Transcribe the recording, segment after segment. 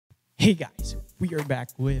Hey guys, we are back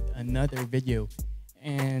with another video,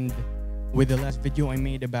 and with the last video I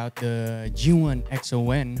made about the G1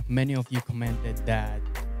 XON, many of you commented that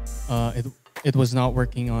it was not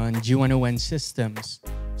working on G1ON systems.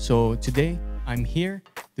 So today I'm here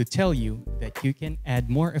to tell you that you can add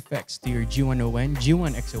more effects to your G1ON,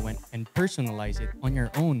 G1 XON and personalize it on your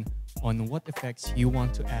own on what effects you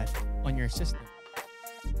want to add on your system.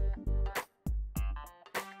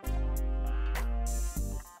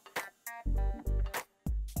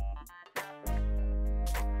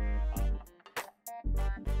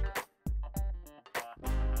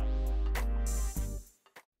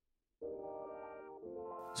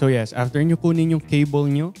 So yes, after nyo kunin yung cable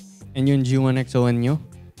nyo and yung G1 XON nyo,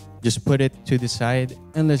 just put it to the side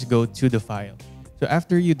and let's go to the file. So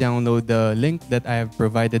after you download the link that I have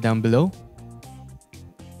provided down below,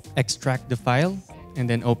 extract the file and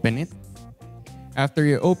then open it. After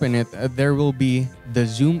you open it, there will be the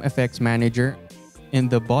Zoom Effects Manager in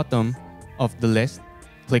the bottom of the list.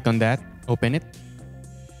 Click on that, open it.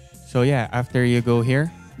 So yeah, after you go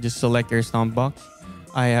here, just select your stomp box.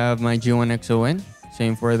 I have my G1 XON.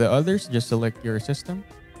 Same for the others, just select your system.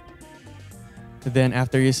 Then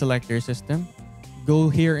after you select your system, go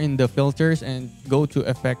here in the filters and go to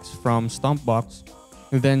effects from stomp box.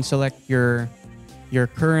 Then select your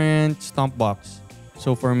current stomp box.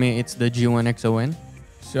 So for me, it's the G1 XON.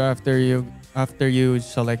 So after you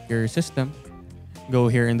select your system, go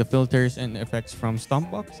here in the filters and effects from stomp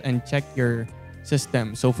box and check your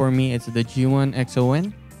system. So for me, it's the G1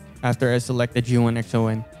 XON. After I select the G1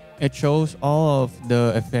 XON, it shows all of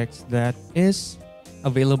the effects that is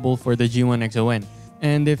available for the G1 XON.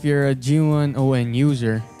 And if you're a G1ON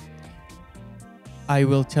user, I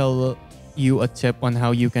will tell you a tip on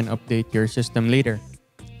how you can update your system later.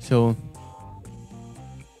 So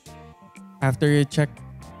after you check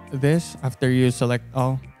this, after you select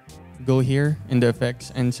all, go here in the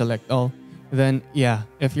effects and select all. Then yeah,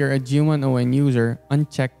 if you're a G1ON user,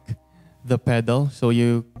 uncheck the pedal so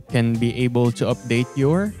you can be able to update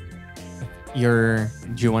your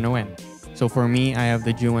G1ON. So for me, I have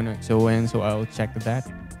the G1 XON, so I'll check that.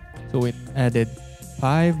 So it added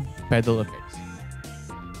 5 pedal effects.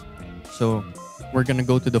 So we're gonna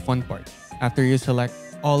go to the fun part. After you select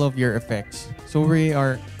all of your effects, so we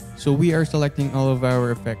are selecting all of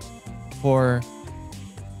our effects for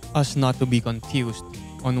us not to be confused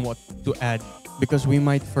on what to add, because we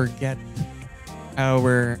might forget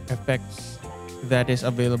our effects that is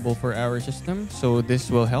available for our system. So this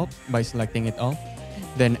will help by selecting it all.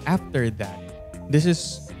 Then after that, this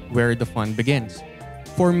is where the fun begins.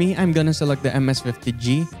 For me, I'm gonna select the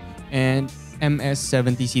MS50G and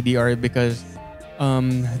MS70CDR because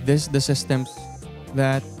this the systems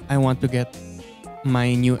that I want to get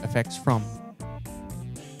my new effects from.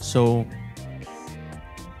 So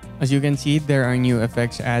as you can see, there are new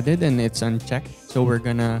effects added and it's unchecked. So we're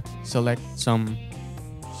gonna select some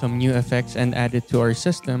new effects and add it to our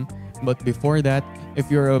system. But before that, if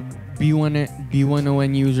you're a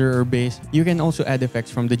B1ON user or base, you can also add effects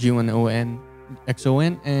from the G1ON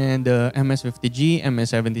XON and MS50G,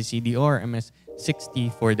 MS70CDR,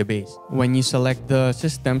 MS60 for the base. When you select the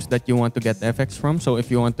systems that you want to get effects from, so if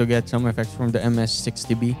you want to get some effects from the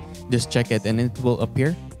MS60B, just check it and it will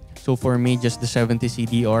appear. So for me, just the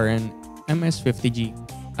 70CDR and MS50G.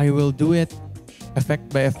 I will do it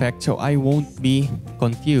effect by effect so I won't be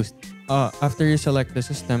confused. After you select the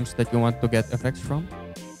systems that you want to get effects from,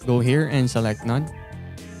 go here and select none.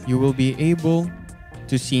 You will be able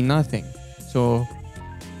to see nothing. So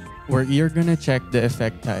you're gonna check the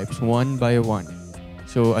effect types one by one.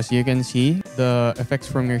 So as you can see, the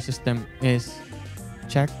effects from your system is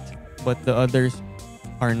checked, but the others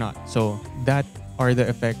are not. So that are the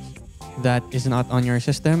effects that is not on your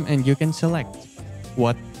system, and you can select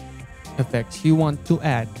what effects you want to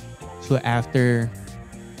add. So after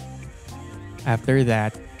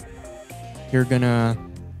that, you're gonna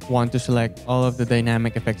want to select all of the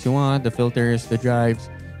dynamic effects you want, the filters, the drives.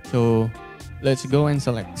 So let's go and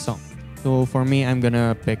select some. So for me, I'm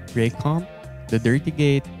gonna pick Gray Comp, the Dirty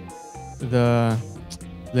Gate, the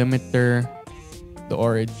Limiter, the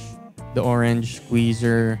Orange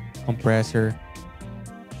Squeezer, Compressor,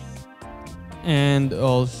 and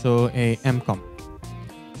also a M-Comp.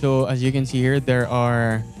 So as you can see here, there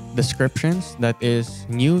are descriptions that is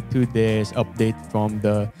new to this update from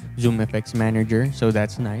the Zoom Effects Manager. So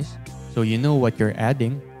that's nice. So you know what you're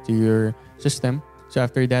adding to your system. So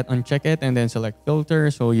after that, uncheck it and then select filter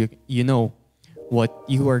so you know what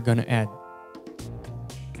you are gonna add.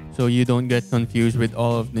 So you don't get confused with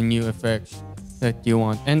all of the new effects that you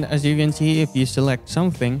want. And as you can see, if you select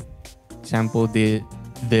something, example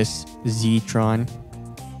this Ztron,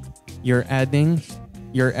 you're adding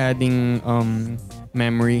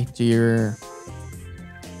memory to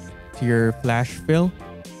your flash fill.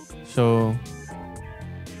 So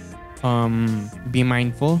be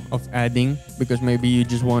mindful of adding, because maybe you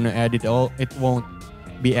just want to add it all. It won't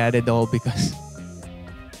be added all because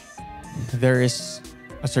there is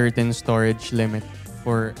a certain storage limit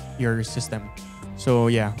for your system. So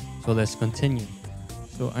yeah, so let's continue.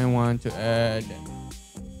 So I want to add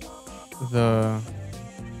the,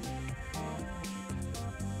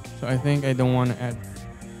 so I think I don't want to add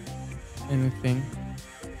anything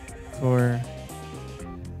for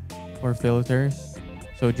filters.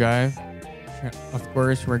 So drive, of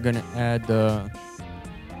course we're gonna add the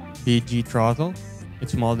BG throttle.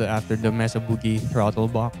 It's modeled after the Mesa Boogie throttle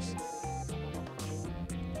box.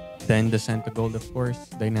 Then the Centa Gold, of course,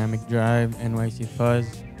 dynamic drive, NYC fuzz.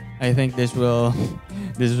 I think this will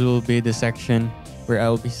this will be the section where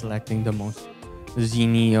I'll be selecting the most. The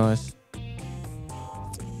Xenios,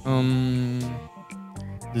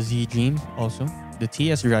 the Z Dream also, the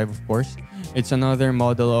TS drive, of course. It's another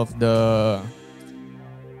model of the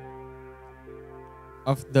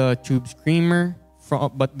Tube Screamer,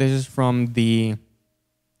 but this is from the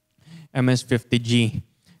MS50G,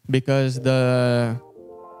 because the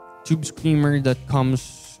Tube Screamer that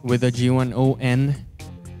comes with a G10N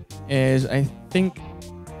is, I think,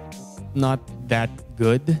 not that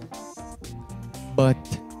good, but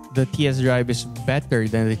the TS drive is better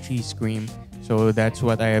than the T Scream. So that's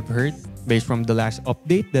what I have heard based from the last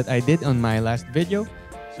update that I did on my last video.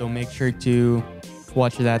 So make sure to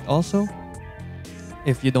watch that also.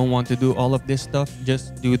 If you don't want to do all of this stuff,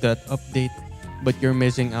 just do that update, but you're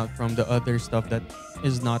missing out from the other stuff that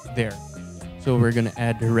is not there. So we're gonna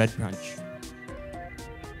add the Red Crunch.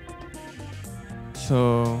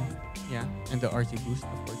 So yeah, and the RC boost,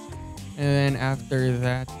 of course. And then after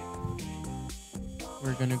that,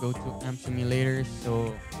 we're gonna go to amp simulators.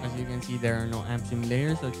 So as you can see, there are no amp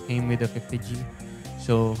simulators, so it came with a 50G.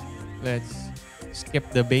 So let's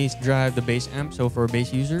skip the bass drive, the bass amp. So for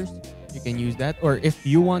bass users, you can use that. Or if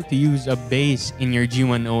you want to use a bass in your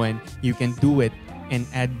G10N, you can do it and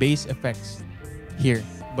add bass effects here.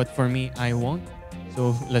 But for me, I won't.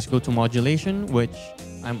 So let's go to modulation, which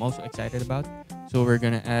I'm also excited about. So we're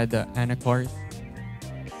gonna add the Anachorus.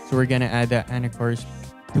 So we're gonna add the Anachorus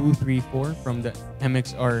 234 from the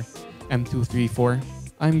MXR M234.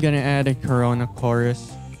 I'm gonna add a Corona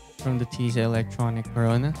Chorus from the TC Electronic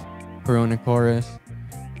Corona Chorus.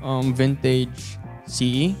 Vintage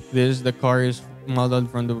CE. This is the chorus modeled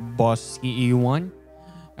from the Boss CE1.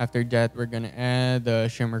 After that, we're gonna add the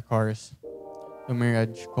Shimmer Chorus, the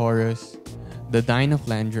Mirage Chorus, the Dyna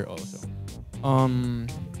Flanger also.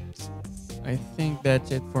 I think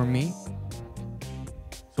that's it for me.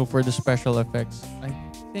 So for the special effects, I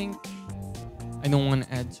think I don't want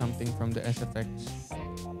to add something from the SFX.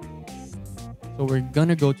 So we're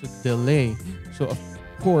gonna go to delay. So of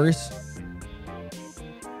course,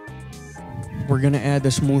 we're gonna add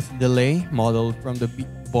a smooth delay model from the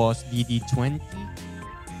Boss DD20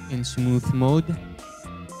 in smooth mode.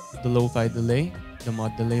 The lo-fi delay, the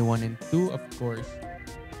mod delay 1 and 2, of course.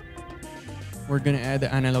 We're gonna add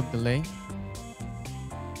the analog delay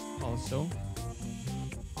also.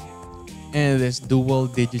 And this dual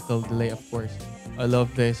digital delay, of course. I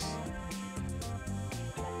love this.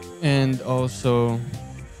 And also,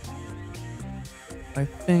 I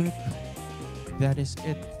think that is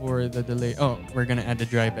it for the delay. Oh, we're gonna add the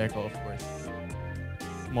drive echo, of course.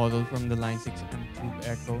 Model from the Line 6 M Tube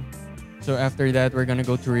Echo. So after that, we're gonna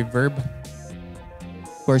go to reverb.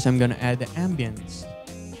 Of course, I'm gonna add the ambience.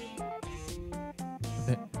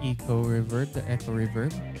 The echo reverb, the echo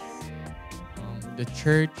reverb. The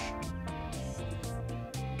church.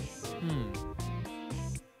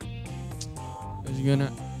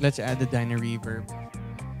 Let's add the Dyna reverb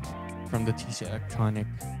from the TC Electronic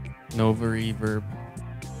Nova reverb.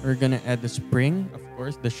 We're gonna add the spring, of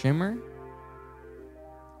course, the shimmer,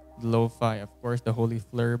 the lo-fi, of course, the holy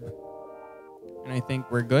flurb. And I think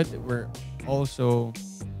we're good. We're also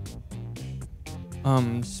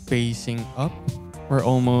spacing up. We're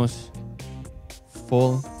almost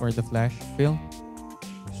full for the flash fill.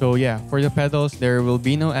 So yeah, for the pedals, there will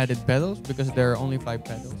be no added pedals because there are only 5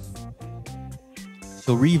 pedals.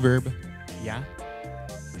 So reverb, yeah.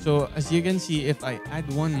 So as you can see, if I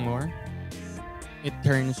add one more, it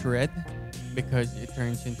turns red because it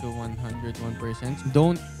turns into 101%.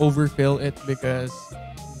 Don't overfill it because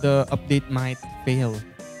the update might fail.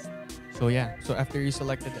 So yeah, so after you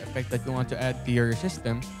selected the effect that you want to add to your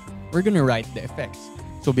system, we're gonna write the effects.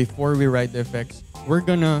 So before we write the effects, we're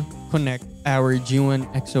gonna connect our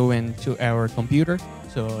G1XON to our computer.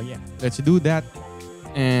 So yeah, let's do that.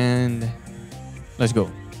 And and let's go.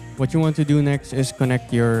 What you want to do next is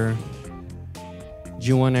connect your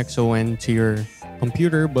G1XON to your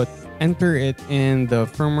computer, but enter it in the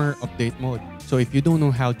firmware update mode. So if you don't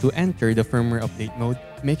know how to enter the firmware update mode,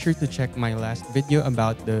 make sure to check my last video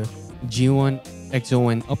about the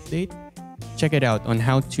G1XON update. Check it out on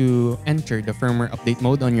how to enter the firmware update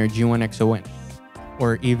mode on your G1XON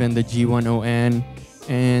or even the G1ON.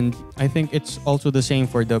 And I think it's also the same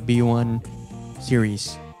for the B1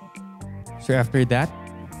 series. So after that,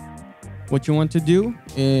 what you want to do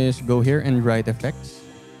is go here and write effects.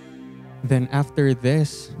 Then after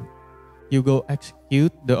this, you go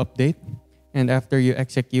execute the update. And after you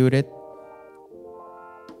execute it,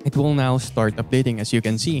 it will now start updating, as you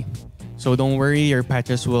can see. So don't worry, your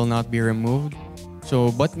patches will not be removed.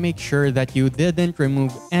 But make sure that you didn't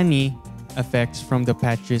remove any effects from the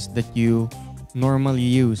patches that you normally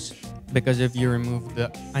use. Because if you remove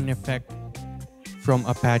an effect from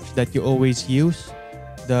a patch that you always use,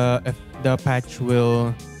 the patch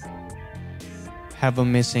will have a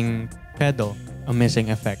missing pedal, a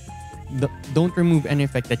missing effect. Don't remove any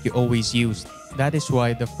effect that you always use. That is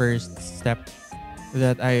why the first step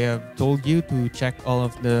that I have told you to check all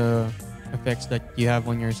of the effects that you have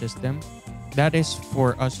on your system. That is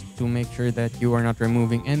for us to make sure that you are not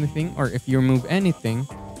removing anything, or if you remove anything,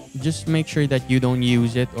 just make sure that you don't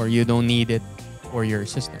use it or you don't need it for your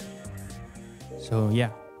system. So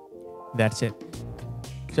yeah, that's it.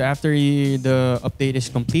 So after the update is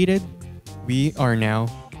completed, we are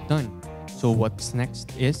now done. So what's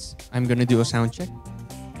next is I'm gonna do a sound check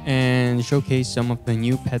and showcase some of the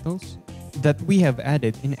new pedals that we have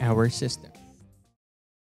added in our system.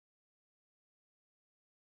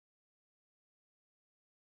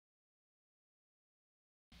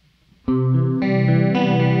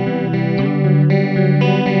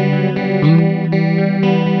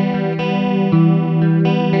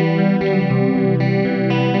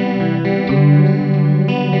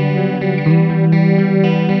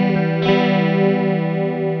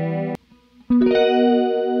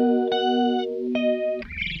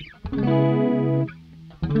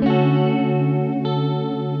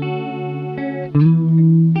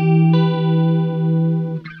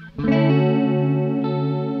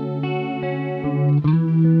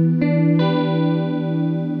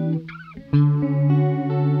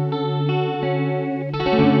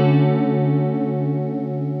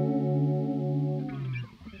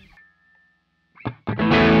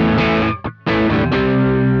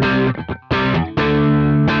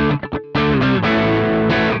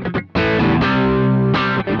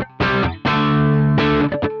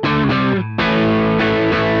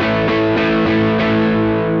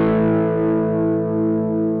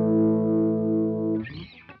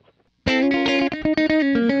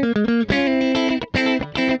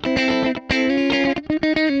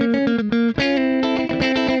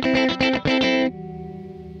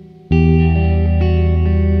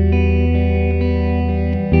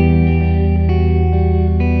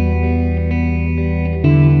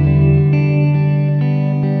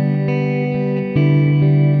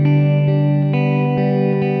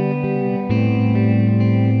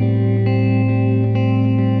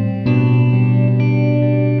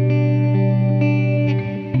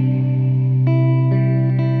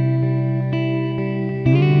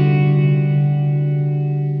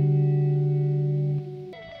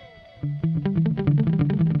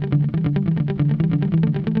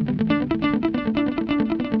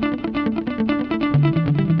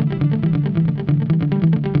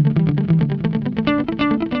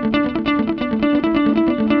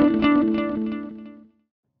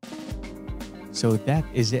 So that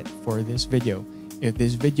is it for this video. If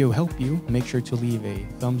this video helped you, make sure to leave a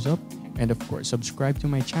thumbs up and of course subscribe to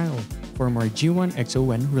my channel for more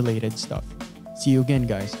G1XON related stuff. See you again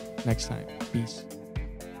guys next time. Peace.